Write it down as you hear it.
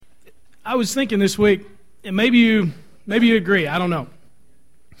I was thinking this week, and maybe you agree, I don't know.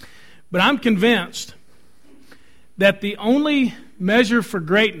 But I'm convinced that the only measure for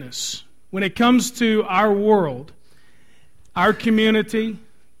greatness when it comes to our world, our community,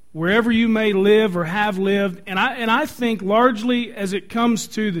 wherever you may live or have lived, and I think largely as it comes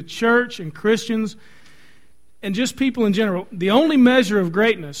to the church and Christians and just people in general, the only measure of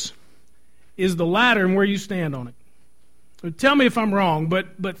greatness is the ladder and where you stand on it. Tell me if I'm wrong,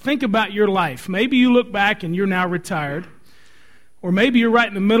 but think about your life. Maybe you look back and you're now retired, or maybe you're right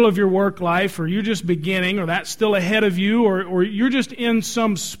in the middle of your work life, or you're just beginning, or that's still ahead of you, or you're just in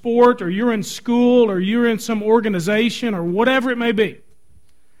some sport, or you're in school, or you're in some organization, or whatever it may be.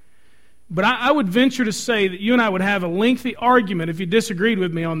 But I would venture to say that you and I would have a lengthy argument if you disagreed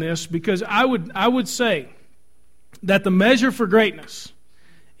with me on this, because I would say that the measure for greatness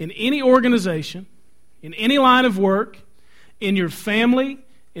in any organization, in any line of work, in your family,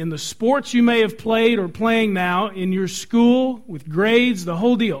 in the sports you may have played or playing now, in your school, with grades, the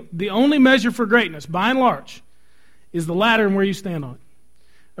whole deal. The only measure for greatness, by and large, is the ladder and where you stand on it.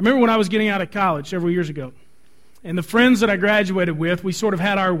 I remember when I was getting out of college several years ago, and the friends that I graduated with, we sort of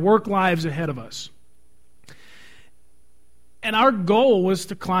had our work lives ahead of us. And our goal was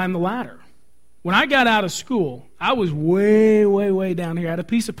to climb the ladder. When I got out of school, I was way, way, way down here. I had a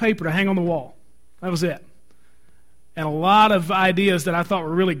piece of paper to hang on the wall. That was it. And a lot of ideas that I thought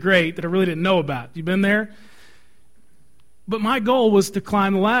were really great that I really didn't know about. You been there? But my goal was to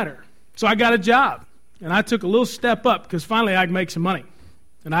climb the ladder. So I got a job, and I took a little step up because finally I could make some money.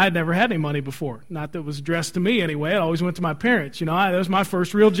 And I had never had any money before. Not that it was addressed to me anyway. It always went to my parents. That was my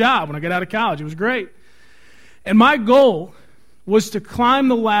first real job when I got out of college. It was great. And my goal was to climb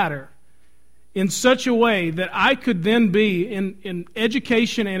the ladder in such a way that I could then be in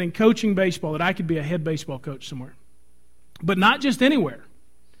education and in coaching baseball, that I could be a head baseball coach somewhere. But not just anywhere.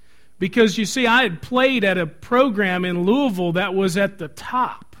 Because, you see, I had played at a program in Louisville that was at the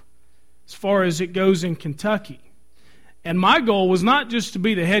top as far as it goes in Kentucky. And my goal was not just to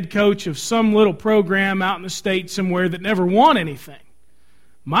be the head coach of some little program out in the state somewhere that never won anything.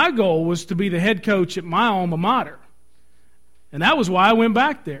 My goal was to be the head coach at my alma mater. And that was why I went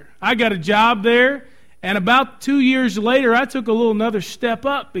back there. I got a job there, and about 2 years later, I took another step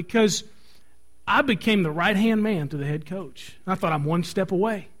up because I became the right-hand man to the head coach. I thought, I'm one step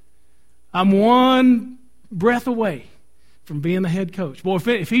away. I'm one breath away from being the head coach. Boy,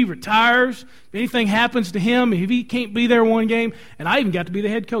 if he retires, if anything happens to him, if he can't be there one game, and I even got to be the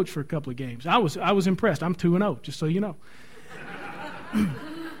head coach for a couple of games. I was impressed. I'm 2-0, just so you know.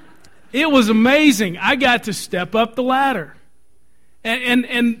 It was amazing. I got to step up the ladder.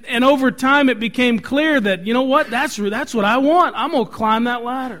 And over time it became clear that, you know what, that's what I want. I'm going to climb that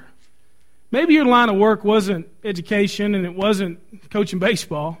ladder. Maybe your line of work wasn't education and it wasn't coaching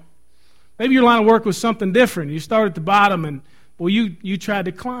baseball. Maybe your line of work was something different. You started at the bottom and, well, you tried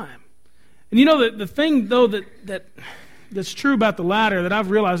to climb. And you know, the thing, though, that's true about the ladder that I've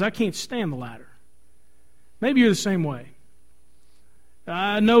realized, I can't stand the ladder. Maybe you're the same way.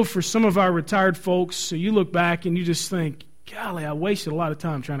 I know for some of our retired folks, so you look back and you just think, golly, I wasted a lot of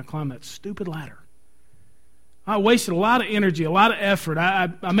time trying to climb that stupid ladder. I wasted a lot of energy, a lot of effort.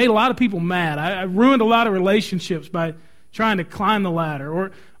 I made a lot of people mad. I ruined a lot of relationships by trying to climb the ladder.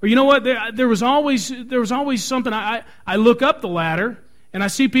 Or you know what? There was always something. I look up the ladder and I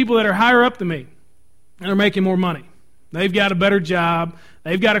see people that are higher up than me and are making more money. They've got a better job.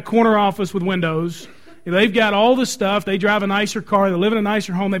 They've got a corner office with windows. They've got all the stuff. They drive a nicer car. They live in a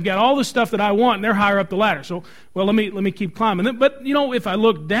nicer home. They've got all the stuff that I want, and they're higher up the ladder. So, well, let me keep climbing. But you know, if I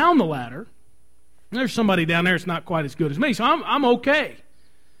look down the ladder, there's somebody down there that's not quite as good as me, so I'm okay.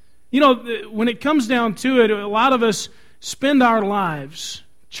 You know, when it comes down to it, a lot of us spend our lives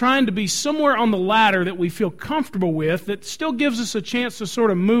trying to be somewhere on the ladder that we feel comfortable with, that still gives us a chance to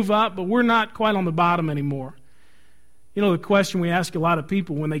sort of move up, but we're not quite on the bottom anymore. You know, the question we ask a lot of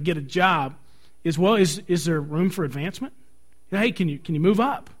people when they get a job is, well, is there room for advancement? Hey, can you move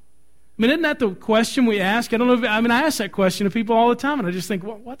up? I mean, isn't that the question we ask? I don't know. I ask that question to people all the time, and I just think,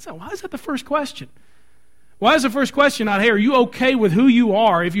 well, what's that? Why is that the first question? Why is the first question not, hey, are you okay with who you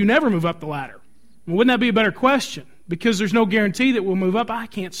are if you never move up the ladder? Well, wouldn't that be a better question? Because there's no guarantee that we'll move up. I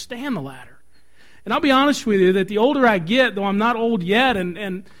can't stand the ladder. And I'll be honest with you that the older I get, though I'm not old yet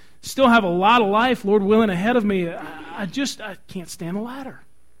and still have a lot of life, Lord willing, ahead of me, I can't stand the ladder.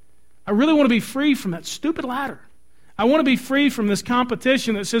 I really want to be free from that stupid ladder. I want to be free from this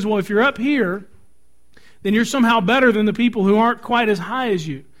competition that says, well, if you're up here, then you're somehow better than the people who aren't quite as high as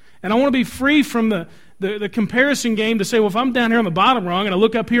you. And I want to be free from the comparison game to say, well, if I'm down here on the bottom rung and I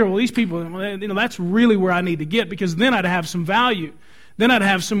look up here, well, these people, that's really where I need to get, because then I'd have some value. Then I'd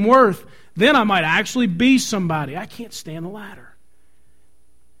have some worth. Then I might actually be somebody. I can't stand the ladder.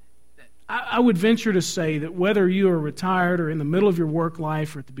 I would venture to say that whether you are retired or in the middle of your work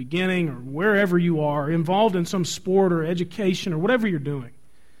life or at the beginning or wherever you are, involved in some sport or education or whatever you're doing,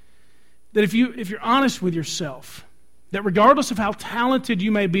 that if you're honest with yourself, that regardless of how talented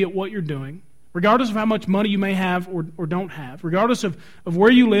you may be at what you're doing, regardless of how much money you may have or don't have, regardless of where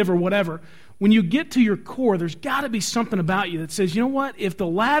you live or whatever, when you get to your core, there's got to be something about you that says, you know what, if the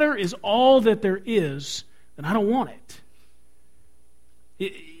ladder is all that there is, then I don't want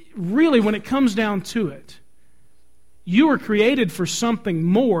it. Really, when it comes down to it, you were created for something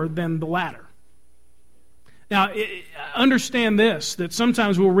more than the ladder. Now, understand this, that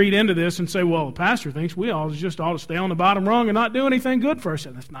sometimes we'll read into this and say, well, the pastor thinks we all just ought to stay on the bottom rung and not do anything good for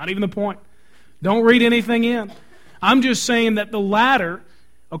ourselves. That's not even the point. Don't read anything in. I'm just saying that the ladder,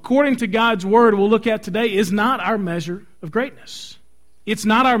 according to God's Word we'll look at today, is not our measure of greatness. It's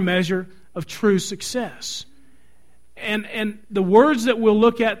not our measure of true success. And the words that we'll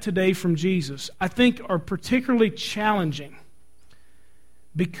look at today from Jesus, I think, are particularly challenging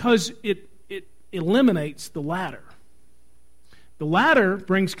because it eliminates the ladder. The ladder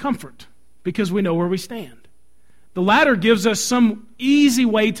brings comfort because we know where we stand. The ladder gives us some easy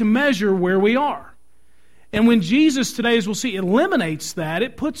way to measure where we are. And when Jesus today, as we'll see, eliminates that,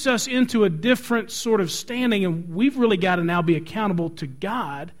 it puts us into a different sort of standing, and we've really got to now be accountable to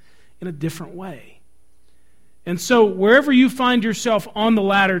God in a different way. And so wherever you find yourself on the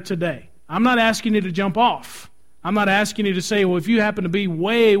ladder today, I'm not asking you to jump off. I'm not asking you to say, well, if you happen to be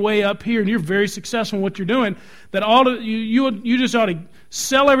way, way up here and you're very successful in what you're doing, that you just ought to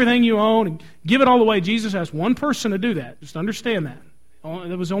sell everything you own and give it all away. Jesus asked one person to do that. Just understand that.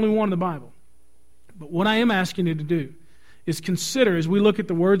 There was only one in the Bible. But what I am asking you to do is consider, as we look at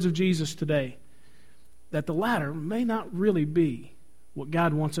the words of Jesus today, that the ladder may not really be what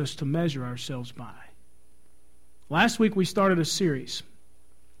God wants us to measure ourselves by. Last week we started a series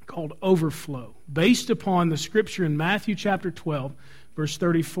called Overflow, based upon the scripture in Matthew chapter 12, verse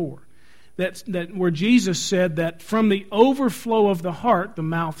 34, that where Jesus said that from the overflow of the heart, the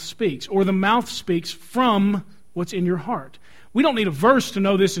mouth speaks, or the mouth speaks from what's in your heart. We don't need a verse to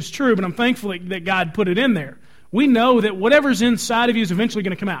know this is true, but I'm thankful that God put it in there. We know that whatever's inside of you is eventually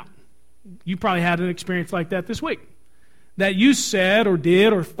going to come out. You probably had an experience like that this week, that you said or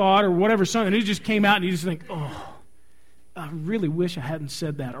did or thought or whatever, something, and it just came out and you just think, oh, I really wish I hadn't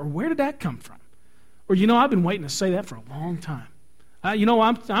said that. Or where did that come from? Or, I've been waiting to say that for a long time.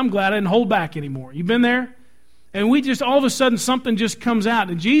 I'm glad I didn't hold back anymore. You been there? And we just, all of a sudden, something just comes out.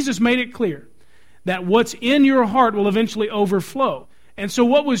 And Jesus made it clear that what's in your heart will eventually overflow. And so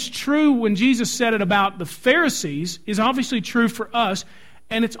what was true when Jesus said it about the Pharisees is obviously true for us,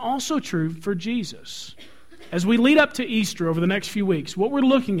 and it's also true for Jesus. As we lead up to Easter over the next few weeks, what we're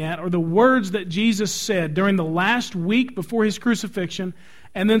looking at are the words that Jesus said during the last week before his crucifixion,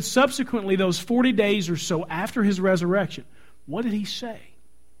 and then subsequently those 40 days or so after his resurrection. What did he say?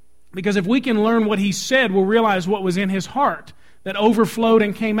 Because if we can learn what he said, we'll realize what was in his heart that overflowed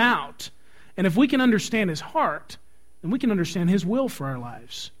and came out. And if we can understand his heart, then we can understand his will for our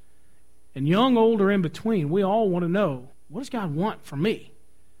lives. And young, old, or in between, we all want to know, what does God want from me?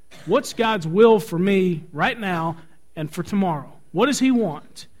 What's God's will for me right now and for tomorrow? What does he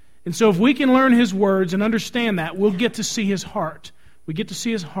want? And so if we can learn his words and understand that, we'll get to see his heart. We get to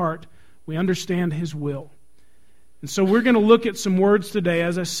see his heart. We understand his will. And so we're going to look at some words today,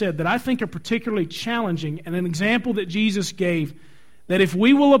 as I said, that I think are particularly challenging, and an example that Jesus gave, that if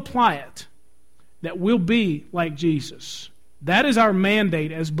we will apply it, that we'll be like Jesus. That is our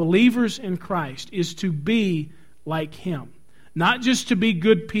mandate as believers in Christ, is to be like him. Not just to be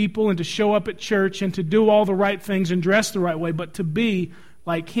good people and to show up at church and to do all the right things and dress the right way, but to be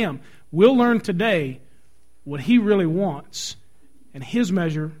like him. We'll learn today what he really wants and his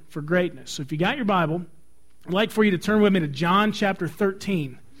measure for greatness. So if you got your Bible, I'd like for you to turn with me to John chapter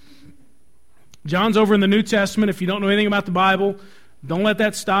 13. John's over in the New Testament. If you don't know anything about the Bible, don't let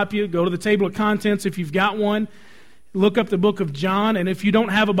that stop you. Go to the table of contents if you've got one. Look up the book of John, and if you don't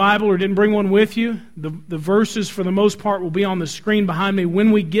have a Bible or didn't bring one with you, the verses for the most part will be on the screen behind me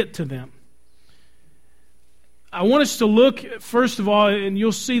when we get to them. I want us to look, first of all, and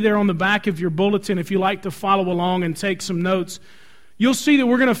you'll see there on the back of your bulletin, if you like to follow along and take some notes, you'll see that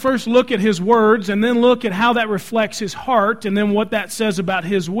we're going to first look at his words and then look at how that reflects his heart and then what that says about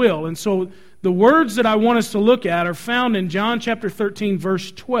his will. And so the words that I want us to look at are found in John chapter 13,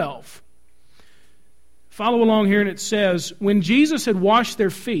 verse 12. Follow along here, and it says, when Jesus had washed their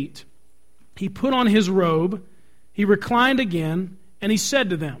feet, he put on his robe, he reclined again, and he said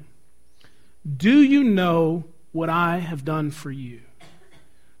to them, do you know what I have done for you?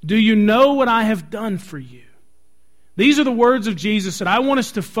 Do you know what I have done for you? These are the words of Jesus that I want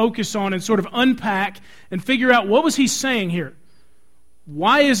us to focus on and sort of unpack and figure out what was he saying here.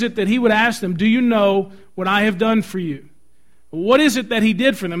 Why is it that he would ask them, do you know what I have done for you? What is it that he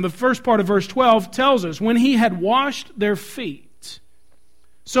did for them? The first part of verse 12 tells us, when he had washed their feet.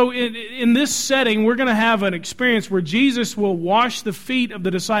 So in this setting, we're going to have an experience where Jesus will wash the feet of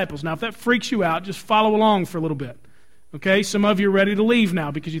the disciples. Now, if that freaks you out, just follow along for a little bit. Okay, some of you are ready to leave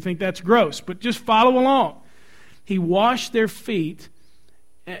now because you think that's gross, but just follow along. He washed their feet,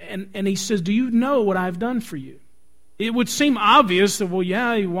 and he says, do you know what I've done for you? It would seem obvious that, well,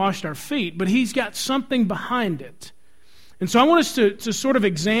 yeah, he washed our feet, but he's got something behind it. And so I want us to sort of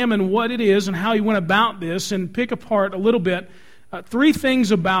examine what it is and how he went about this and pick apart a little bit three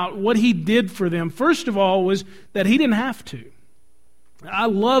things about what he did for them. First of all was that he didn't have to. I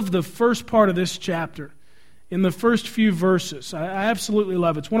love the first part of this chapter. In the first few verses, I absolutely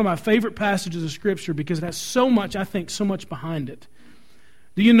love it. It's one of my favorite passages of Scripture because it has so much, I think, so much behind it.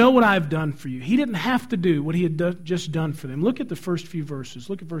 Do you know what I've done for you? He didn't have to do what he had just done for them. Look at the first few verses.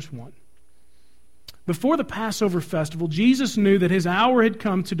 Look at verse 1. Before the Passover festival, Jesus knew that his hour had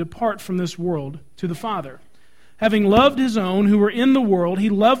come to depart from this world to the Father. Having loved his own who were in the world, he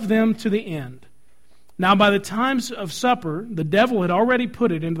loved them to the end. Now by the times of supper, the devil had already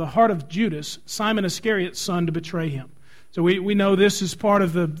put it into the heart of Judas, Simon Iscariot's son, to betray him. So we know this is part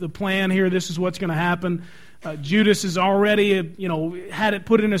of the plan here. This is what's going to happen. Judas has already had it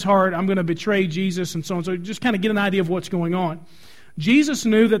put in his heart, I'm going to betray Jesus and so on. So just kind of get an idea of what's going on. Jesus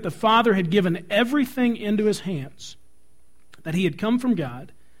knew that the Father had given everything into his hands, that he had come from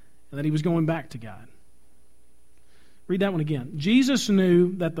God, and that he was going back to God. Read that one again. Jesus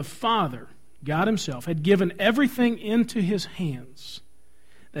knew that the Father, God himself, had given everything into his hands,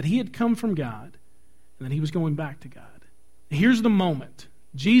 that he had come from God, and that he was going back to God. Here's the moment.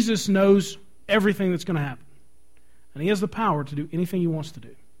 Jesus knows everything that's going to happen, and he has the power to do anything he wants to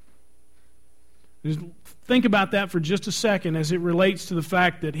do. Just think about that for just a second as it relates to the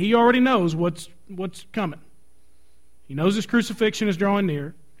fact that he already knows what's coming. He knows his crucifixion is drawing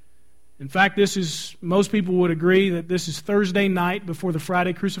near. In fact, most people would agree that this is Thursday night before the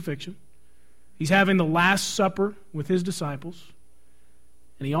Friday crucifixion. He's having the Last Supper with his disciples.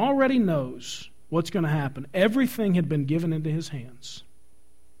 And he already knows what's going to happen. Everything had been given into his hands.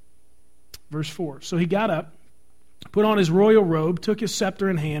 Verse 4. So he got up, put on his royal robe, took his scepter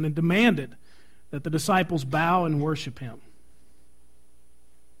in hand, and demanded that the disciples bow and worship him.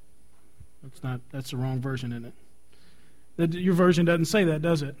 That's the wrong version, isn't it? Your version doesn't say that,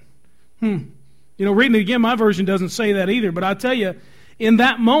 does it? Reading it again, my version doesn't say that either. But I tell you, in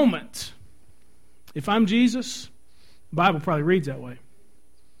that moment, if I'm Jesus, the Bible probably reads that way.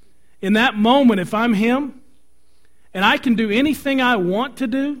 In that moment, if I'm him, and I can do anything I want to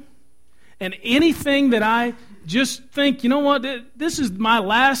do, and anything that I just think, you know what, this is my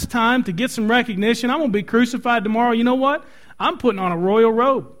last time to get some recognition. I'm going to be crucified tomorrow. You know what? I'm putting on a royal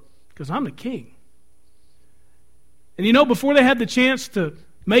robe because I'm the king. And before they had the chance to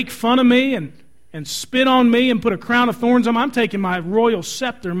make fun of me and spit on me and put a crown of thorns on me, I'm taking my royal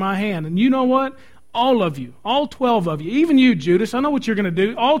scepter in my hand. And you know what? All of you, all 12 of you, even you, Judas, I know what you're going to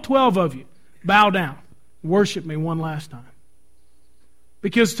do. All 12 of you, bow down. Worship me one last time.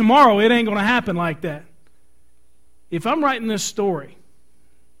 Because tomorrow it ain't going to happen like that. If I'm writing this story,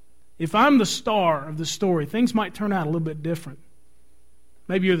 if I'm the star of the story, things might turn out a little bit different.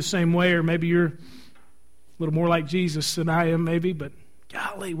 Maybe you're the same way, or maybe you're a little more like Jesus than I am, maybe, but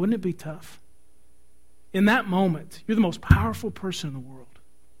golly, wouldn't it be tough? In that moment, you're the most powerful person in the world.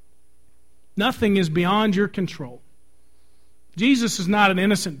 Nothing is beyond your control. Jesus is not an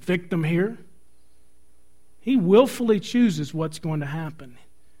innocent victim here. He willfully chooses what's going to happen.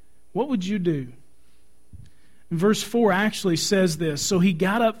 What would you do? Verse 4 actually says this. So he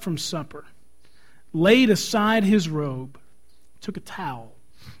got up from supper, laid aside his robe, took a towel,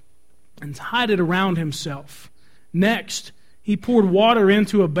 and tied it around himself. Next, he poured water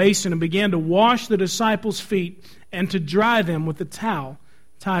into a basin and began to wash the disciples' feet and to dry them with the towel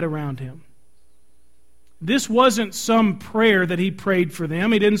tied around him. This wasn't some prayer that he prayed for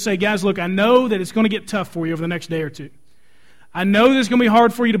them. He didn't say, guys, look, I know that it's going to get tough for you over the next day or two. I know that it's going to be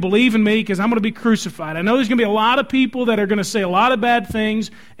hard for you to believe in me because I'm going to be crucified. I know there's going to be a lot of people that are going to say a lot of bad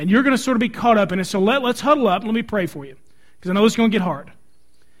things, and you're going to sort of be caught up in it. So let's huddle up and let me pray for you because I know it's going to get hard.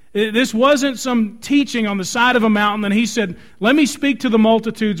 This wasn't some teaching on the side of a mountain, and he said, let me speak to the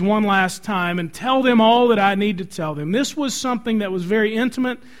multitudes one last time and tell them all that I need to tell them. This was something that was very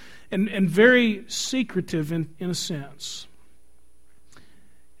intimate and very secretive in a sense.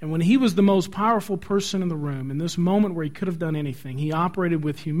 And when he was the most powerful person in the room, in this moment where he could have done anything, he operated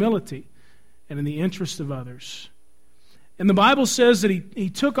with humility and in the interest of others. And the Bible says that he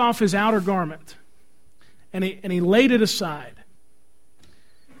took off his outer garment and he laid it aside.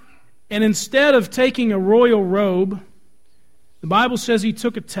 And instead of taking a royal robe, the Bible says he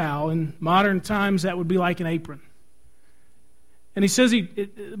took a towel. In modern times, that would be like an apron. And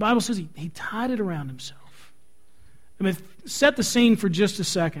the Bible says he tied it around himself. I mean, set the scene for just a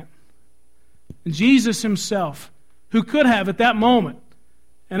second. And Jesus himself, who could have at that moment,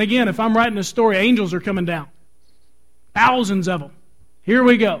 and again, if I'm writing a story, angels are coming down. Thousands of them. Here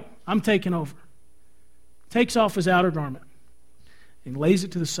we go. I'm taking over. Takes off his outer garment and lays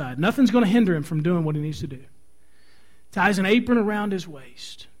it to the side. Nothing's going to hinder him from doing what he needs to do. Ties an apron around his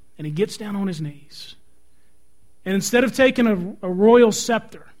waist, and he gets down on his knees. And instead of taking a royal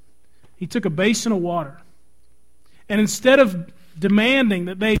scepter, he took a basin of water. And instead of demanding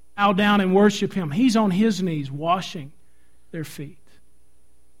that they bow down and worship him, he's on his knees washing their feet.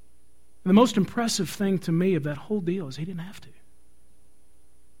 And the most impressive thing to me of that whole deal is he didn't have to.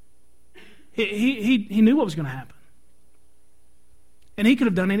 He knew what was going to happen. And he could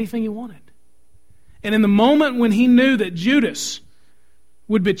have done anything he wanted. And in the moment when he knew that Judas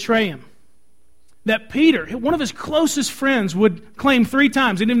would betray him, that Peter, one of his closest friends, would claim 3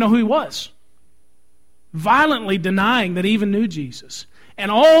 times he didn't even know who he was, violently denying that he even knew Jesus.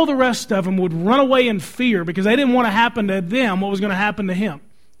 And all the rest of them would run away in fear because they didn't want to happen to them what was going to happen to him.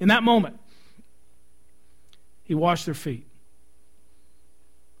 In that moment, he washed their feet.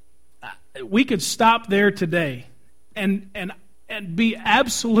 We could stop there today and be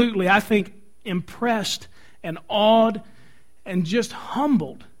absolutely, I think, impressed and awed and just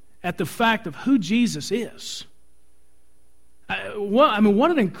humbled at the fact of who Jesus is. What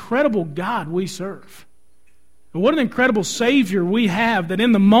an incredible God we serve. What an incredible Savior we have, that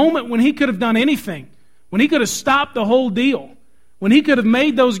in the moment when he could have done anything, when he could have stopped the whole deal, when he could have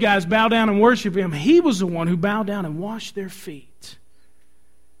made those guys bow down and worship him, he was the one who bowed down and washed their feet.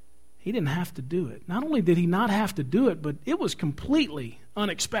 He didn't have to do it. Not only did he not have to do it, but it was completely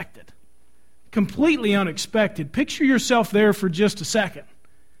unexpected. Completely unexpected. Picture yourself there for just a second.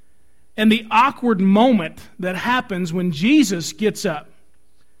 And the awkward moment that happens when Jesus gets up.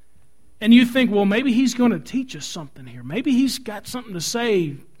 And you think, well, maybe he's going to teach us something here. Maybe he's got something to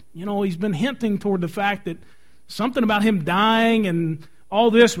say. You know, he's been hinting toward the fact that something about him dying and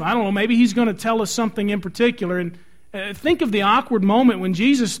all this. I don't know, maybe he's going to tell us something in particular. And think of the awkward moment when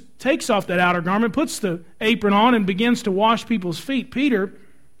Jesus takes off that outer garment, puts the apron on, and begins to wash people's feet. Peter,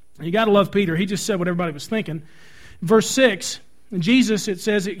 you got to love Peter. He just said what everybody was thinking. Verse 6, Jesus, it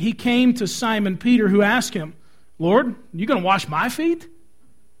says, he came to Simon Peter, who asked him, Lord, you going to wash my feet?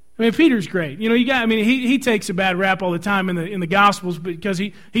 I mean, Peter's great. You know, he takes a bad rap all the time in the Gospels because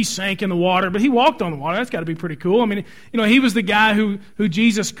he sank in the water, but he walked on the water. That's got to be pretty cool. I mean, you know, he was the guy who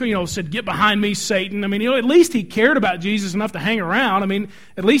Jesus, you know, said, "Get behind me, Satan." I mean, you know, at least he cared about Jesus enough to hang around. I mean,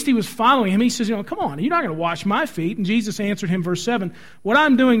 at least he was following him. He says, you know, come on, you're not going to wash my feet. And Jesus answered him, verse 7, "What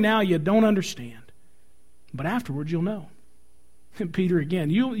I'm doing now you don't understand, but afterwards you'll know." And Peter again,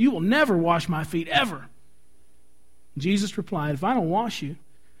 you will never wash my feet, ever. Jesus replied, "If I don't wash you,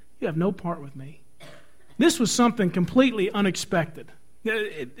 you have no part with me." This was something completely unexpected.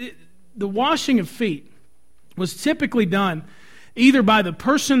 The washing of feet was typically done either by the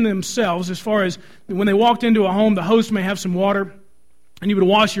person themselves, as far as when they walked into a home, the host may have some water, and you would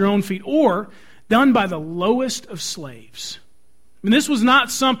wash your own feet, or done by the lowest of slaves. I mean, this was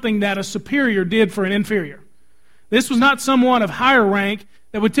not something that a superior did for an inferior. This was not someone of higher rank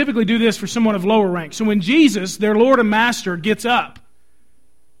that would typically do this for someone of lower rank. So when Jesus, their Lord and Master, gets up,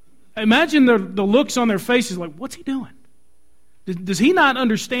 imagine the looks on their faces like, what's he doing? Does he not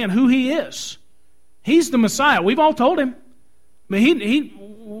understand who he is? He's the Messiah. We've all told him. I mean,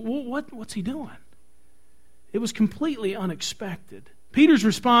 what's he doing? It was completely unexpected. Peter's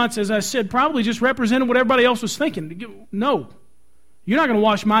response, as I said, probably just represented what everybody else was thinking. No, you're not going to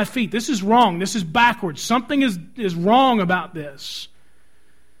wash my feet. This is wrong. This is backwards. Something is wrong about this.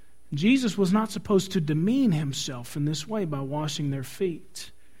 Jesus was not supposed to demean himself in this way by washing their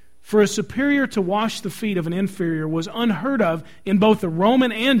feet. For a superior to wash the feet of an inferior was unheard of in both the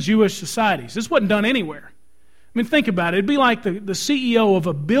Roman and Jewish societies. This wasn't done anywhere. I mean, think about it. It'd be like the CEO of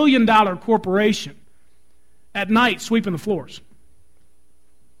a $1 billion corporation at night sweeping the floors.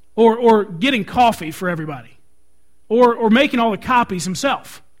 Or getting coffee for everybody. Or making all the copies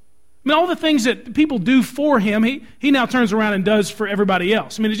himself. I mean, all the things that people do for him, he now turns around and does for everybody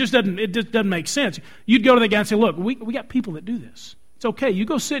else. I mean, it just doesn't make sense. You'd go to the guy and say, look, we got people that do this. It's okay. You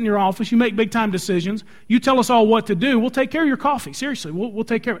go sit in your office. You make big-time decisions. You tell us all what to do. We'll take care of your coffee. Seriously, we'll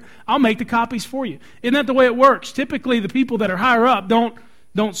take care of it. I'll make the copies for you. Isn't that the way it works? Typically, the people that are higher up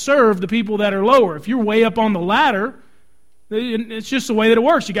don't serve the people that are lower. If you're way up on the ladder, it's just the way that it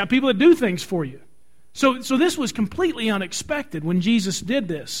works. You got people that do things for you. So this was completely unexpected when Jesus did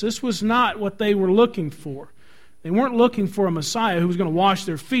this. This was not what they were looking for. They weren't looking for a Messiah who was going to wash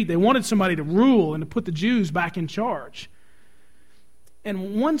their feet. They wanted somebody to rule and to put the Jews back in charge.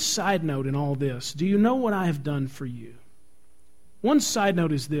 And one side note in all this, do you know what I have done for you? One side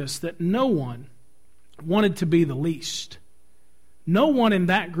note is this, that no one wanted to be the least. No one in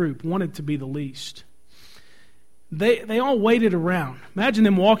that group wanted to be the least. They all waited around. Imagine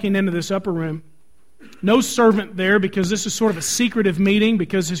them walking into this upper room. No servant there because this is sort of a secretive meeting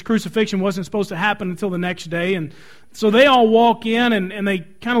because his crucifixion wasn't supposed to happen until the next day. And so they all walk in and they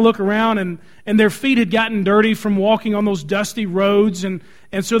kind of look around and their feet had gotten dirty from walking on those dusty roads. And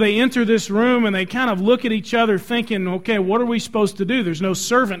so they enter this room and they kind of look at each other thinking, okay, what are we supposed to do? There's no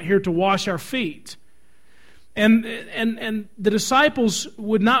servant here to wash our feet. And the disciples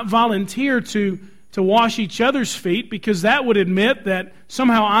would not volunteer to wash each other's feet because that would admit that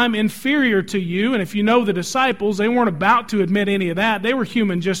somehow I'm inferior to you. And if you know the disciples, they weren't about to admit any of that. They were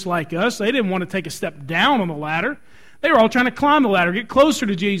human just like us. They didn't want to take a step down on the ladder. They were all trying to climb the ladder, get closer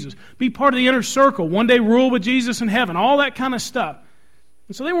to Jesus, be part of the inner circle, one day rule with Jesus in heaven, all that kind of stuff.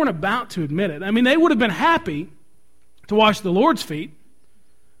 And so they weren't about to admit it. I mean, they would have been happy to wash the Lord's feet.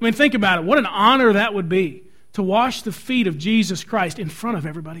 I mean, think about it. What an honor that would be to wash the feet of Jesus Christ in front of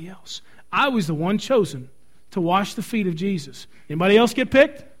everybody else. I was the one chosen to wash the feet of Jesus. Anybody else get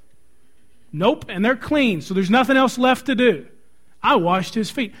picked? Nope, and they're clean, so there's nothing else left to do. I washed his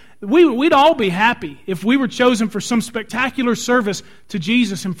feet. We'd all be happy if we were chosen for some spectacular service to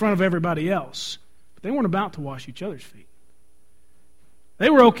Jesus in front of everybody else. But they weren't about to wash each other's feet. They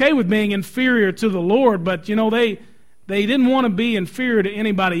were okay with being inferior to the Lord, but they didn't want to be inferior to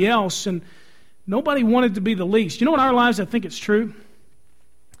anybody else, and nobody wanted to be the least. You know, in our lives, I think it's true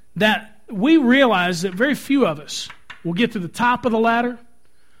that we realize that very few of us will get to the top of the ladder.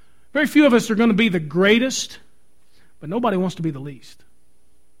 Very few of us are going to be the greatest, but nobody wants to be the least.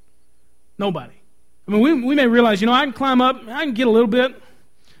 Nobody. I mean, we may realize, I can climb up, I can get a little bit,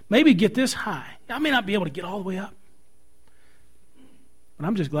 maybe get this high. I may not be able to get all the way up, but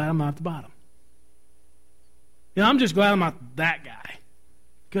I'm just glad I'm not at the bottom. I'm just glad I'm not that guy.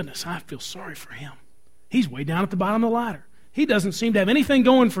 Goodness, I feel sorry for him. He's way down at the bottom of the ladder. He doesn't seem to have anything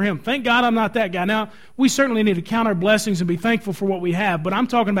going for him. Thank God I'm not that guy. Now, we certainly need to count our blessings and be thankful for what we have, but I'm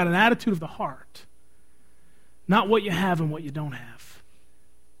talking about an attitude of the heart, not what you have and what you don't have.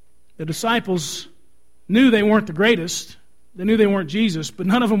 The disciples knew they weren't the greatest. They knew they weren't Jesus, but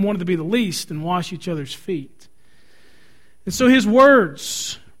none of them wanted to be the least and wash each other's feet. And so his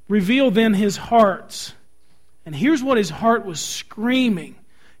words reveal then his heart. And here's what his heart was screaming.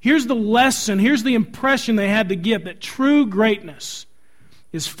 Here's the lesson, here's the impression they had to get, that true greatness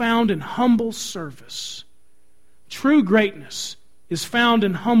is found in humble service. True greatness is found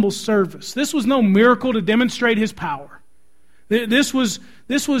in humble service. This was no miracle to demonstrate his power. This was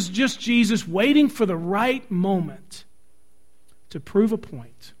just Jesus waiting for the right moment to prove a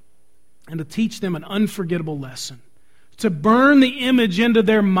point and to teach them an unforgettable lesson, to burn the image into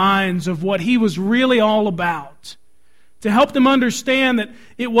their minds of what he was really all about, to help them understand that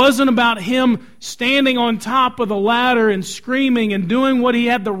it wasn't about him standing on top of the ladder and screaming and doing what he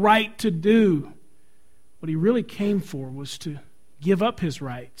had the right to do. What he really came for was to give up his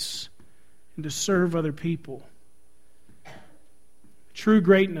rights and to serve other people. True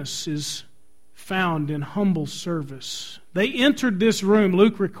greatness is found in humble service. They entered this room,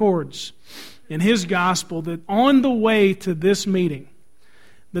 Luke records in his gospel, that on the way to this meeting,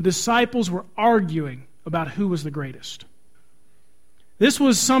 the disciples were arguing about who was the greatest. This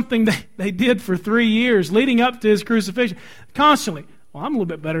was something they did for 3 years leading up to his crucifixion. Constantly. Well, I'm a little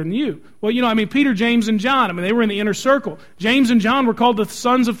bit better than you. Well, Peter, James, and John, they were in the inner circle. James and John were called the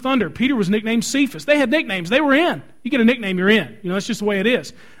sons of thunder. Peter was nicknamed Cephas. They had nicknames. They were in. You get a nickname, you're in. That's just the way it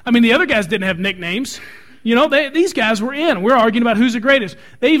is. The other guys didn't have nicknames. These guys were in. We're arguing about who's the greatest.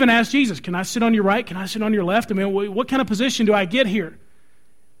 They even asked Jesus, can I sit on your right? Can I sit on your left? What kind of position do I get here?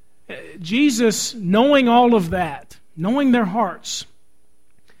 Jesus, knowing all of that, knowing their hearts,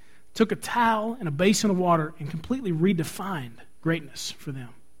 took a towel and a basin of water and completely redefined greatness for them.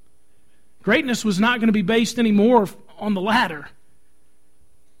 Greatness was not going to be based anymore on the ladder.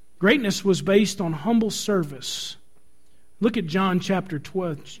 Greatness was based on humble service. Look at John chapter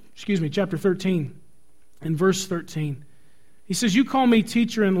 13 and verse 13. He says, "You call me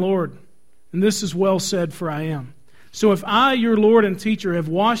teacher and Lord, and this is well said, for I am. So if I, your Lord and teacher, have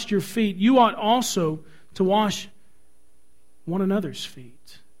washed your feet, you ought also to wash one another's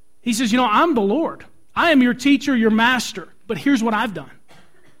feet. He says, I'm the Lord. I am your teacher, your master. But here's what I've done.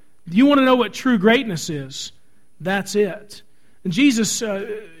 Do you want to know what true greatness is? That's it. And Jesus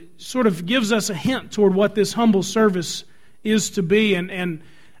sort of gives us a hint toward what this humble service is to be. And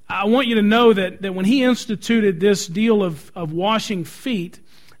I want you to know that when He instituted this deal of washing feet,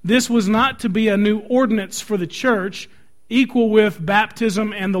 this was not to be a new ordinance for the church equal with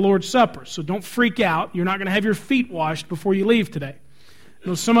baptism and the Lord's Supper. So don't freak out. You're not going to have your feet washed before you leave today.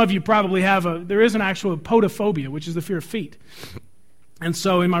 Some of you probably there is an actual podophobia, which is the fear of feet. And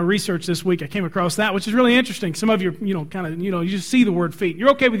so in my research this week, I came across that, which is really interesting. Some of you, you just see the word feet. You're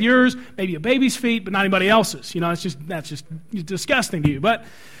okay with yours, maybe a baby's feet, but not anybody else's. That's just disgusting to you. But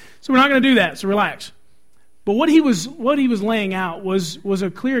so we're not going to do that. So relax. But what he was laying out was a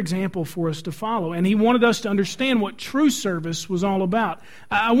clear example for us to follow, and he wanted us to understand what true service was all about.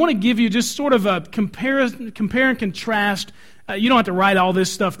 I want to give you just sort of a compare and contrast. You don't have to write all this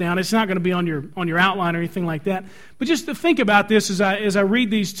stuff down. It's not going to be on your outline or anything like that. But just to think about this as I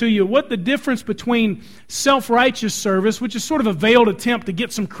read these to you, what the difference between self-righteous service, which is sort of a veiled attempt to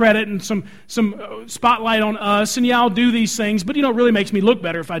get some credit and some spotlight on us, and I'll do these things, but it really makes me look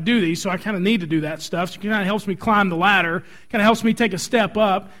better if I do these, so I kind of need to do that stuff. So it kind of helps me climb the ladder, kind of helps me take a step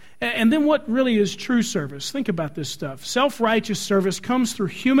up. And then what really is true service? Think about this stuff. Self-righteous service comes through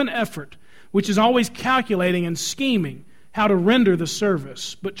human effort, which is always calculating and scheming how to render the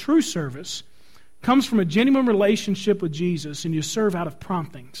service. But true service comes from a genuine relationship with Jesus, and you serve out of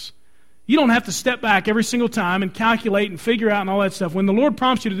promptings. You don't have to step back every single time and calculate and figure out and all that stuff. When the Lord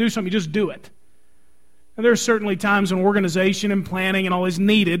prompts you to do something, you just do it. Now, there are certainly times when organization and planning and all is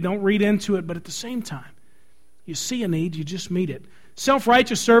needed. Don't read into it, but at the same time, you see a need, you just meet it.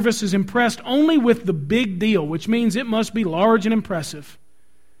 Self-righteous service is impressed only with the big deal, which means it must be large and impressive.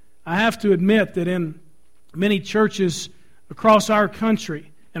 I have to admit that in many churches across our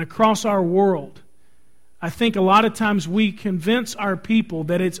country and across our world, I think a lot of times we convince our people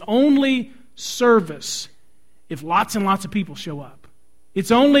that it's only service if lots and lots of people show up.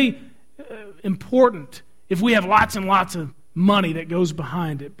 It's only important if we have lots and lots of money that goes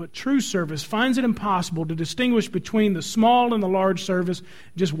behind it. But true service finds it impossible to distinguish between the small and the large service. It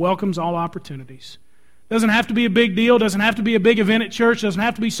just welcomes all opportunities. Doesn't have to be a big deal. Doesn't have to be a big event at church. Doesn't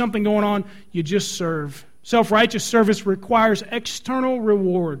have to be something going on. You just serve. Self-righteous service requires external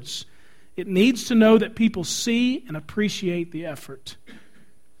rewards. It needs to know that people see and appreciate the effort.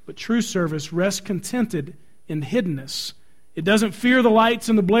 But true service rests contented in hiddenness. It doesn't fear the lights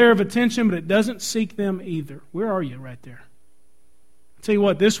and the blare of attention, but it doesn't seek them either. Where are you right there? I'll tell you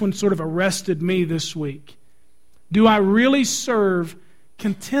what, this one sort of arrested me this week. Do I really serve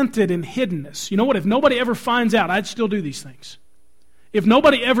contented in hiddenness? You know what? If nobody ever finds out, I'd still do these things. If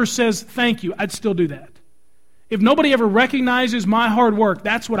nobody ever says thank you, I'd still do that. If nobody ever recognizes my hard work,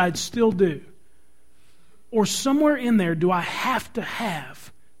 that's what I'd still do. Or somewhere in there, do I have to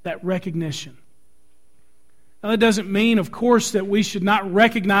have that recognition? Now, that doesn't mean, of course, that we should not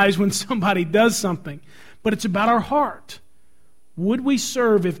recognize when somebody does something, but it's about our heart. Would we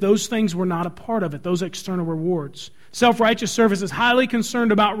serve if those things were not a part of it, those external rewards? Self-righteous service is highly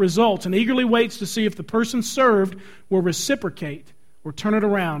concerned about results and eagerly waits to see if the person served will reciprocate or turn it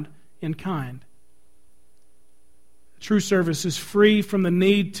around in kind. True service is free from the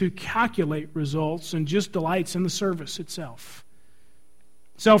need to calculate results and just delights in the service itself.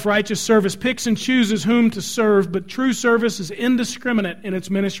 Self-righteous service picks and chooses whom to serve, but true service is indiscriminate in its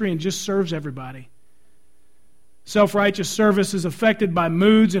ministry and just serves everybody. Self-righteous service is affected by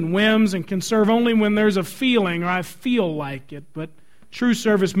moods and whims and can serve only when there's a feeling or I feel like it. But true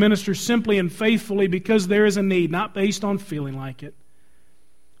service ministers simply and faithfully because there is a need, not based on feeling like it.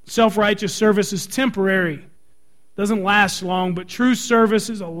 Self-righteous service is temporary, doesn't last long, but true service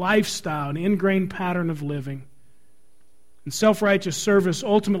is a lifestyle, an ingrained pattern of living. And self-righteous service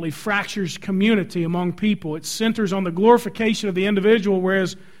ultimately fractures community among people. It centers on the glorification of the individual,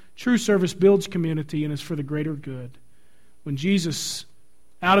 whereas true service builds community and is for the greater good. When Jesus,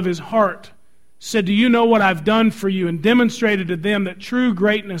 out of His heart, said, "Do you know what I've done for you?" and demonstrated to them that true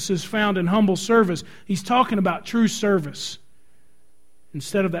greatness is found in humble service, He's talking about true service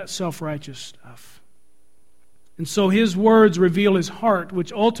instead of that self-righteous stuff. And so His words reveal His heart,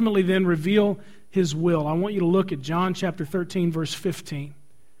 which ultimately then reveal His will. I want you to look at John chapter 13, verse 15.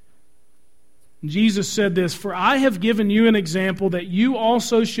 Jesus said this, "For I have given you an example that you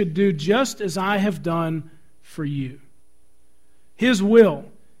also should do just as I have done for you." His will,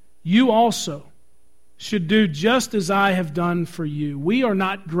 you also should do just as I have done for you. We are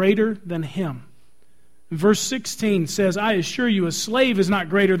not greater than Him. Verse 16 says, I assure you, a slave is not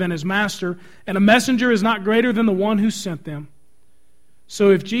greater than his master, and a messenger is not greater than the one who sent them.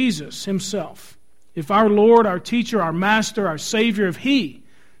 So if Jesus himself, if our Lord, our teacher, our master, our Savior, if he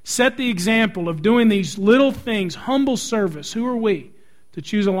set the example of doing these little things, humble service, who are we to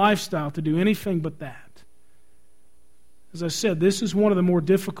choose a lifestyle to do anything but that? As I said, this is one of the more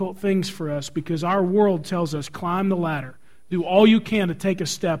difficult things for us because our world tells us, climb the ladder. Do all you can to take a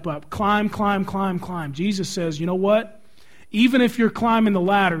step up. Climb, climb, climb, climb. Jesus says, you know what? Even if you're climbing the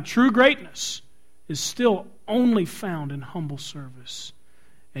ladder, true greatness is still only found in humble service.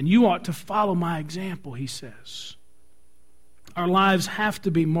 And you ought to follow my example, he says. Our lives have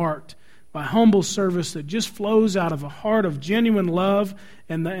to be marked by humble service that just flows out of a heart of genuine love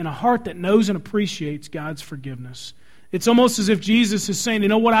and a heart that knows and appreciates God's forgiveness. It's almost as if Jesus is saying, you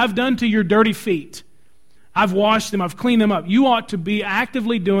know what I've done to your dirty feet? I've washed them, I've cleaned them up. You ought to be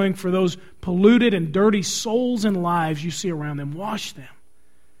actively doing for those polluted and dirty souls and lives you see around them. Wash them.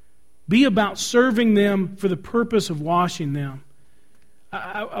 Be about serving them for the purpose of washing them.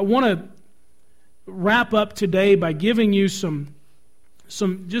 I want to wrap up today by giving you some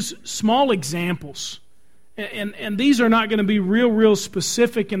just small examples. And these are not going to be real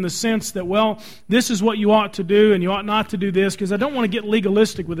specific in the sense that, well, this is what you ought to do and you ought not to do this, because I don't want to get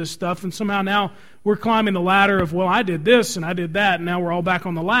legalistic with this stuff and somehow now we're climbing the ladder of, well, I did this and I did that and now we're all back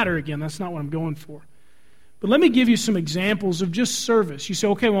on the ladder again. That's not what I'm going for. But let me give you some examples of just service. You say,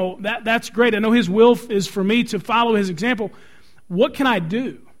 okay, well, that's great. I know His will is for me to follow His example. What can I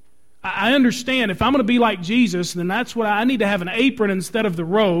do? I understand if I'm going to be like Jesus, then that's what I need to have an apron instead of the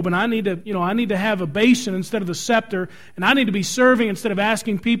robe, and I need to have a basin instead of the scepter, and I need to be serving instead of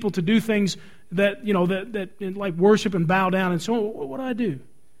asking people to do things that like worship and bow down. And so, what do I do?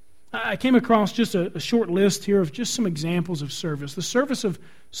 I came across just a short list here of just some examples of service. The service of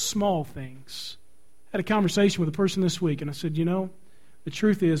small things. I had a conversation with a person this week, and I said, the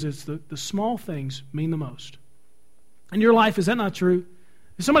truth is, it's the small things mean the most. In your life, is that not true?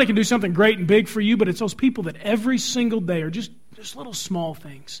 Somebody can do something great and big for you, but it's those people that every single day are just little small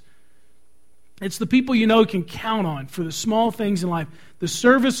things. It's the people you can count on for the small things in life, the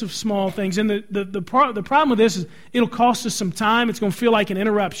service of small things. And the problem with this is it'll cost us some time. It's going to feel like an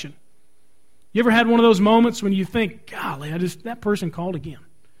interruption. You ever had one of those moments when you think, golly, that person called again,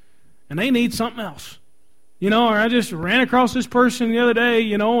 and they need something else, or I just ran across this person the other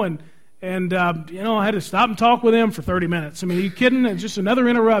day, and I had to stop and talk with them for 30 minutes. I mean, are you kidding? It's just another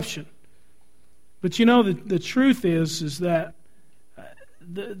interruption. But the truth is that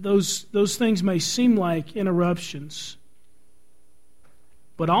those things may seem like interruptions,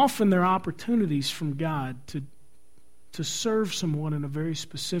 but often they're opportunities from God to serve someone in a very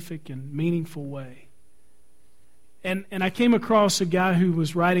specific and meaningful way. And I came across a guy who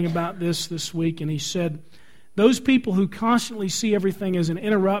was writing about this week, and he said, those people who constantly see everything as an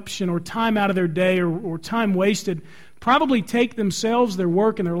interruption or time out of their day or time wasted probably take themselves, their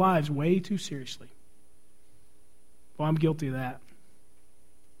work, and their lives way too seriously. Well, I'm guilty of that.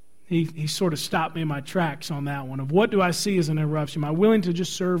 He sort of stopped me in my tracks on that one of what do I see as an interruption? Am I willing to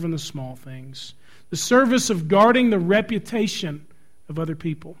just serve in the small things? The service of guarding the reputation of other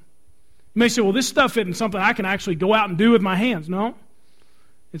people. You may say, well, this stuff isn't something I can actually go out and do with my hands. No.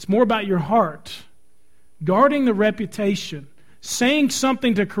 It's more about your heart. Guarding the reputation, saying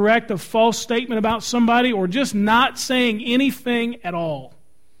something to correct a false statement about somebody, or just not saying anything at all.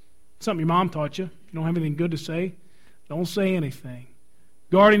 Something your mom taught you. If you don't have anything good to say, don't say anything.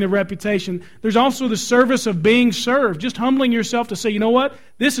 Guarding the reputation. There's also the service of being served, just humbling yourself to say, you know what?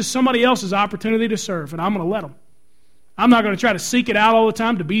 This is somebody else's opportunity to serve, and I'm going to let them. I'm not going to try to seek it out all the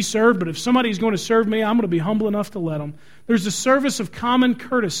time to be served, but if somebody's going to serve me, I'm going to be humble enough to let them. There's the service of common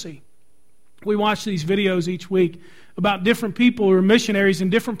courtesy. We watch these videos each week about different people who are missionaries in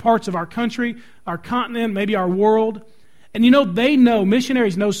different parts of our country, our continent, maybe our world. And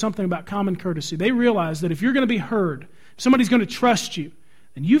missionaries know something about common courtesy. They realize that if you're going to be heard, if somebody's going to trust you,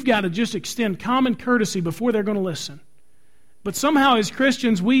 then you've got to just extend common courtesy before they're going to listen. But somehow as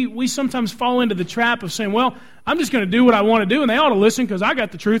Christians, we sometimes fall into the trap of saying, well, I'm just going to do what I want to do, and they ought to listen because I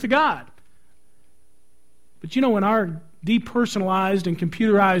got the truth of God. But in our depersonalized and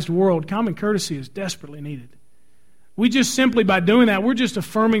computerized world, common courtesy is desperately needed. We just simply, by doing that, we're just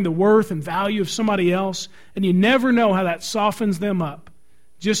affirming the worth and value of somebody else, and you never know how that softens them up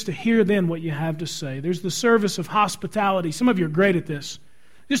just to hear then what you have to say. There's the service of hospitality. Some of you are great at this.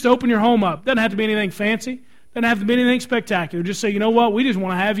 Just open your home up. Doesn't have to be anything fancy. Doesn't have to be anything spectacular. Just say, you know what? We just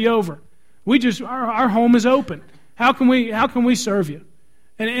want to have you over. Our home is open. How can we serve you?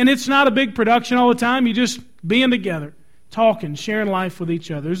 And it's not a big production all the time. You just being together, talking, sharing life with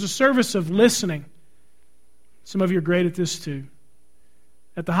each other. There's a service of listening. Some of you are great at this too.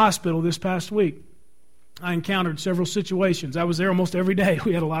 At the hospital this past week, I encountered several situations. I was there almost every day.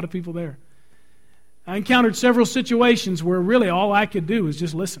 We had a lot of people there. I encountered several situations where really all I could do was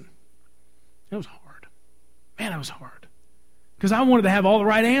just listen. It was hard. Man, it was hard. Because I wanted to have all the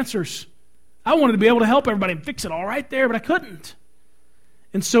right answers. I wanted to be able to help everybody and fix it all right there, but I couldn't.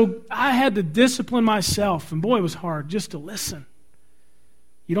 And so I had to discipline myself, and boy, it was hard just to listen.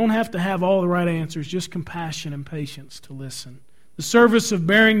 You don't have to have all the right answers, just compassion and patience to listen. The service of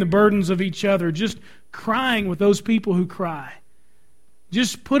bearing the burdens of each other, just crying with those people who cry.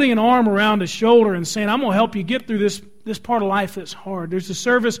 Just putting an arm around a shoulder and saying, I'm going to help you get through this part of life that's hard. There's a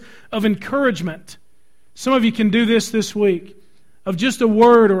service of encouragement. Some of you can do this week, of just a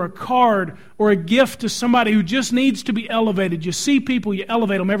word or a card or a gift to somebody who just needs to be elevated. You see people, you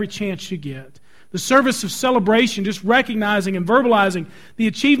elevate them every chance you get. The service of celebration, just recognizing and verbalizing the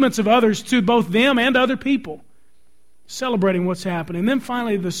achievements of others to both them and other people. Celebrating what's happening. And then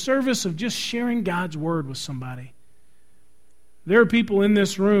finally, the service of just sharing God's Word with somebody. There are people in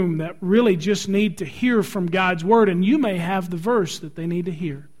this room that really just need to hear from God's Word, and you may have the verse that they need to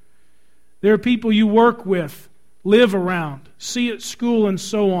hear. There are people you work with, live around, see at school and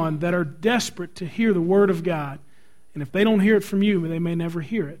so on, that are desperate to hear the Word of God. And if they don't hear it from you, they may never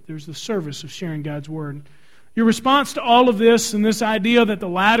hear it. There's the service of sharing God's Word. Your response to all of this and this idea that the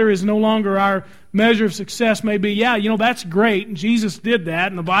ladder is no longer our measure of success may be, yeah, that's great, and Jesus did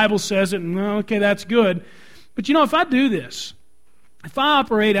that, and the Bible says it, and okay, that's good. But if I do this, if I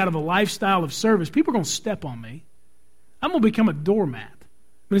operate out of a lifestyle of service, people are going to step on me. I'm going to become a doormat.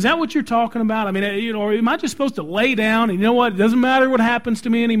 Is that what you're talking about? Or am I just supposed to lay down and it doesn't matter what happens to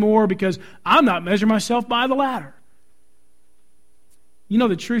me anymore because I'm not measuring myself by the ladder?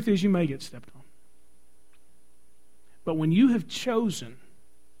 The truth is you may get stepped on. But when you have chosen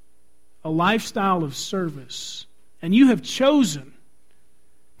a lifestyle of service and you have chosen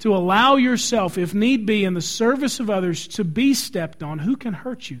to allow yourself, if need be, in the service of others to be stepped on, who can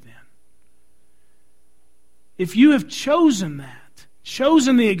hurt you then? If you have chosen that,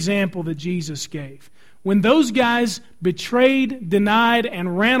 chosen the example that Jesus gave, when those guys betrayed, denied,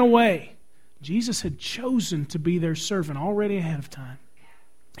 and ran away, Jesus had chosen to be their servant already ahead of time.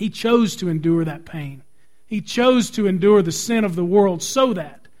 He chose to endure that pain. He chose to endure the sin of the world so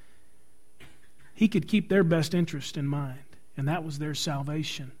that He could keep their best interest in mind. And that was their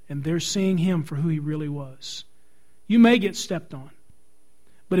salvation. And they're seeing Him for who He really was. You may get stepped on.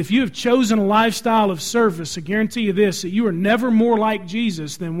 But if you have chosen a lifestyle of service, I guarantee you this, that you are never more like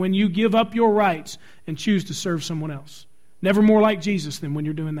Jesus than when you give up your rights and choose to serve someone else. Never more like Jesus than when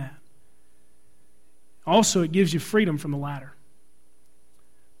you're doing that. Also, it gives you freedom from the ladder.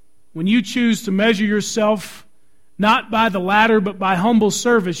 When you choose to measure yourself not by the ladder but by humble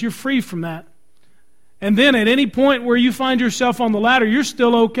service, you're free from that. And then at any point where you find yourself on the ladder, you're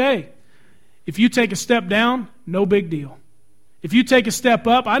still okay. If you take a step down, no big deal. If you take a step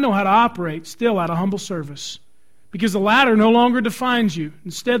up, I know how to operate still out of humble service. Because the ladder no longer defines you.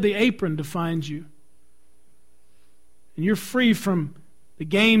 Instead, the apron defines you. And you're free from the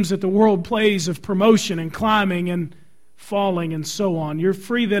games that the world plays of promotion and climbing and falling and so on. You're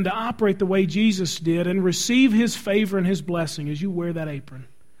free then to operate the way Jesus did and receive His favor and His blessing as you wear that apron.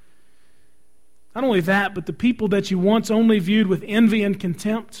 Not only that, but the people that you once only viewed with envy and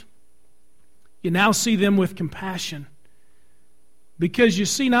contempt, you now see them with compassion. Because you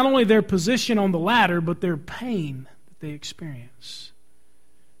see not only their position on the ladder, but their pain that they experience.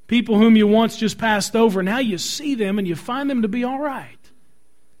 People whom you once just passed over, now you see them and you find them to be all right.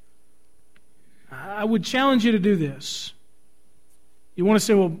 I would challenge you to do this. You want to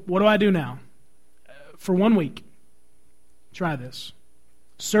say, well, what do I do now? For 1 week, try this.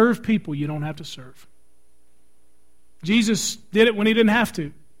 Serve people you don't have to serve. Jesus did it when He didn't have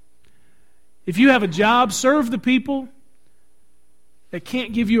to. If you have a job, serve the people that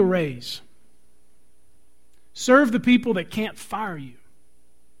can't give you a raise. Serve the people that can't fire you.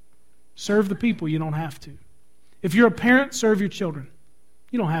 Serve the people you don't have to. If you're a parent, serve your children.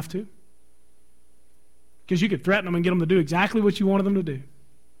 You don't have to. Because you could threaten them and get them to do exactly what you wanted them to do.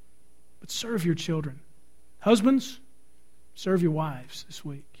 But serve your children. Husbands, serve your wives this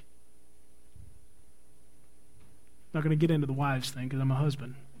week. I'm not going to get into the wives thing because I'm a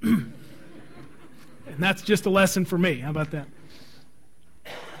husband. And that's just a lesson for me. How about that?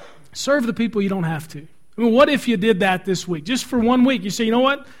 Serve the people you don't have to. What if you did that this week? Just for 1 week. You say, you know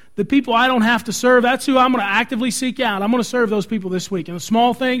what? The people I don't have to serve, that's who I'm going to actively seek out. I'm going to serve those people this week. And the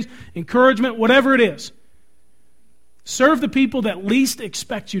small things, encouragement, whatever it is. Serve the people that least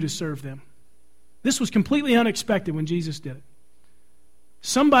expect you to serve them. This was completely unexpected when Jesus did it.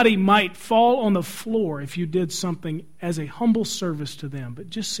 Somebody might fall on the floor if you did something as a humble service to them, but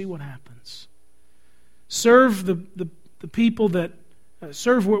just see what happens. Serve the people that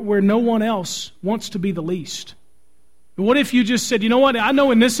serve where no one else wants to be the least. And what if you just said, you know what, I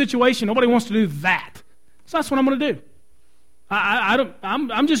know in this situation nobody wants to do that, so that's what I'm going to do.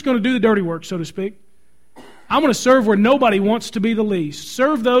 I'm just going to do the dirty work, so to speak. I'm going to serve where nobody wants to be the least.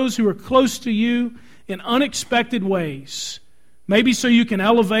 Serve those who are close to you in unexpected ways. Maybe so you can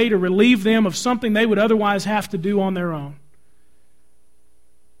elevate or relieve them of something they would otherwise have to do on their own.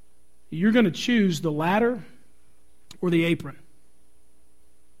 You're going to choose the ladder or the apron.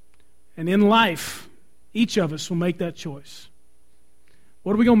 And in life, each of us will make that choice.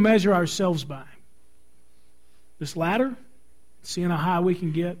 What are we going to measure ourselves by? This ladder, seeing how high we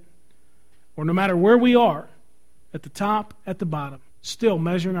can get, or no matter where we are, at the top, at the bottom, still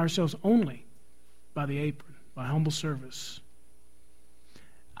measuring ourselves only by the apron, by humble service.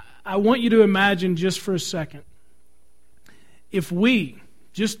 I want you to imagine just for a second, if we,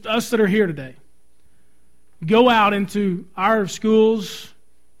 just us that are here today, go out into our schools,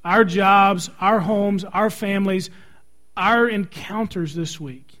 our jobs, our homes, our families, our encounters this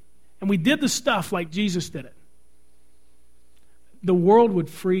week, and we did the stuff like Jesus did it, the world would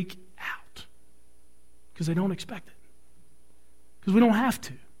freak out because they don't expect it. Because we don't have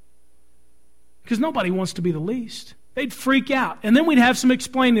to. Because nobody wants to be the least. They'd freak out. And then we'd have some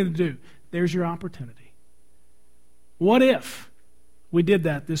explaining to do. There's your opportunity. What if we did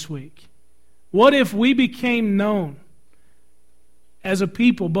that this week? What if we became known as a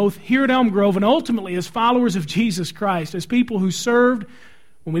people, both here at Elm Grove and ultimately as followers of Jesus Christ, as people who served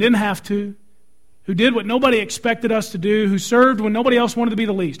when we didn't have to, who did what nobody expected us to do, who served when nobody else wanted to be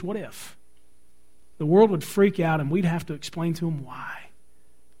the least? What if the world would freak out and we'd have to explain to them why?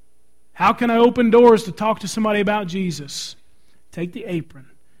 How can I open doors to talk to somebody about Jesus? Take the apron,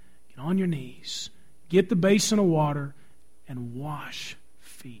 get on your knees, get the basin of water, and wash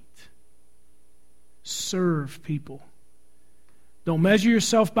feet. Serve people. Don't measure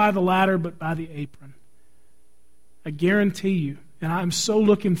yourself by the ladder, but by the apron. I guarantee you, and I'm so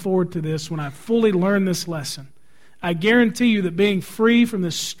looking forward to this when I fully learn this lesson, I guarantee you that being free from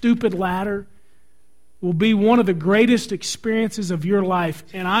this stupid ladder will be one of the greatest experiences of your life.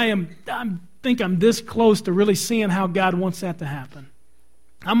 And I think I'm this close to really seeing how God wants that to happen.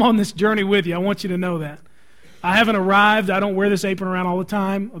 I'm on this journey with you. I want you to know that. I haven't arrived. I don't wear this apron around all the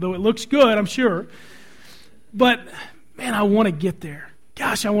time, although it looks good, I'm sure. But, man, I want to get there.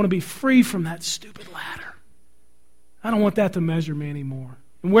 Gosh, I want to be free from that stupid ladder. I don't want that to measure me anymore.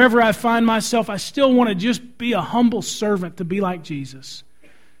 And wherever I find myself, I still want to just be a humble servant to be like Jesus.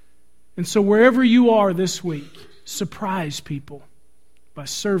 And so wherever you are this week, surprise people by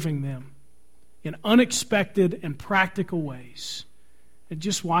serving them in unexpected and practical ways. And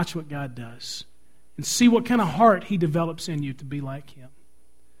just watch what God does. And see what kind of heart He develops in you to be like Him.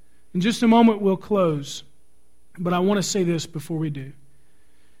 In just a moment we'll close. But I want to say this before we do.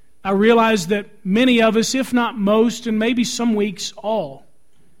 I realize that many of us, if not most, and maybe some weeks all,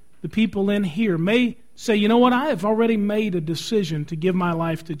 the people in here may say, you know what, I have already made a decision to give my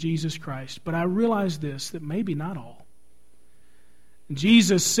life to Jesus Christ. But I realize this, that maybe not all.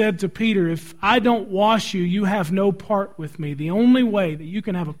 Jesus said to Peter, if I don't wash you, you have no part with me. The only way that you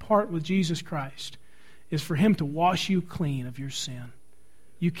can have a part with Jesus Christ is for Him to wash you clean of your sin.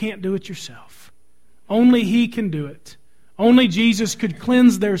 You can't do it yourself. Only He can do it. Only Jesus could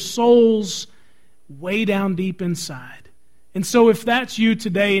cleanse their souls way down deep inside. And so if that's you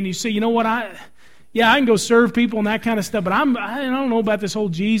today and you say, you know what, I can go serve people and that kind of stuff, but I don't know about this whole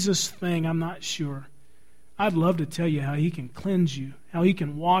Jesus thing. I'm not sure. I'd love to tell you how He can cleanse you, how He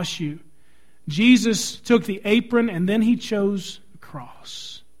can wash you. Jesus took the apron and then He chose the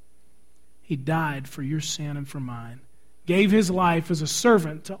cross. He died for your sin and for mine. Gave His life as a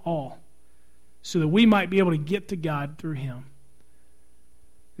servant to all so that we might be able to get to God through Him.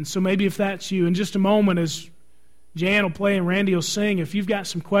 And so maybe if that's you, in just a moment as Jan will play and Randy will sing, if you've got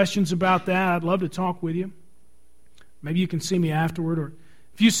some questions about that, I'd love to talk with you. Maybe you can see me afterward. Or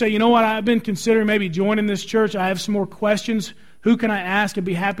if you say, you know what, I've been considering maybe joining this church, I have some more questions, who can I ask? I'd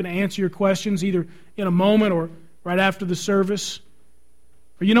be happy to answer your questions either in a moment or right after the service.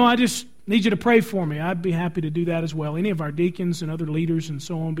 Or, you know, I just need you to pray for me. I'd be happy to do that as well. Any of our deacons and other leaders and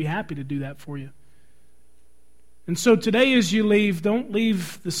so on would be happy to do that for you. And so today as you leave, don't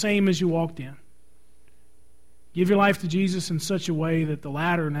leave the same as you walked in. Give your life to Jesus in such a way that the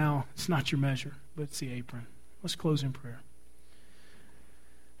ladder now, it's not your measure, but it's the apron. Let's close in prayer.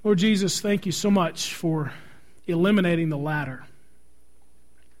 Lord Jesus, thank you so much for eliminating the ladder,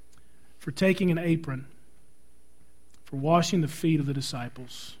 for taking an apron, for washing the feet of the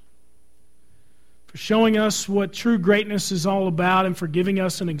disciples, for showing us what true greatness is all about, and for giving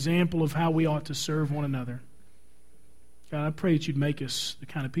us an example of how we ought to serve one another. God, I pray that you'd make us the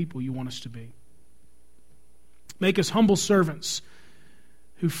kind of people you want us to be. Make us humble servants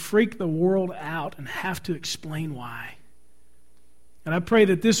who freak the world out and have to explain why. And I pray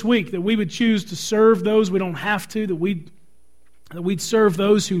that this week that we would choose to serve those we don't have to, that we'd serve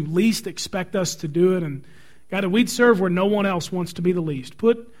those who least expect us to do it, and God, that we'd serve where no one else wants to be the least.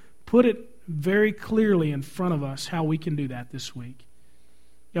 Put it very clearly in front of us how we can do that this week.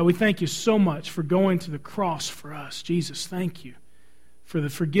 God, we thank you so much for going to the cross for us. Jesus, thank you for the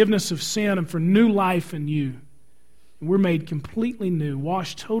forgiveness of sin and for new life in you. And we're made completely new,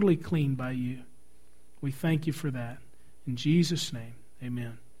 washed totally clean by you. We thank you for that. In Jesus' name,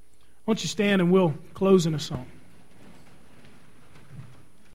 amen. Why don't you stand and we'll close in a song.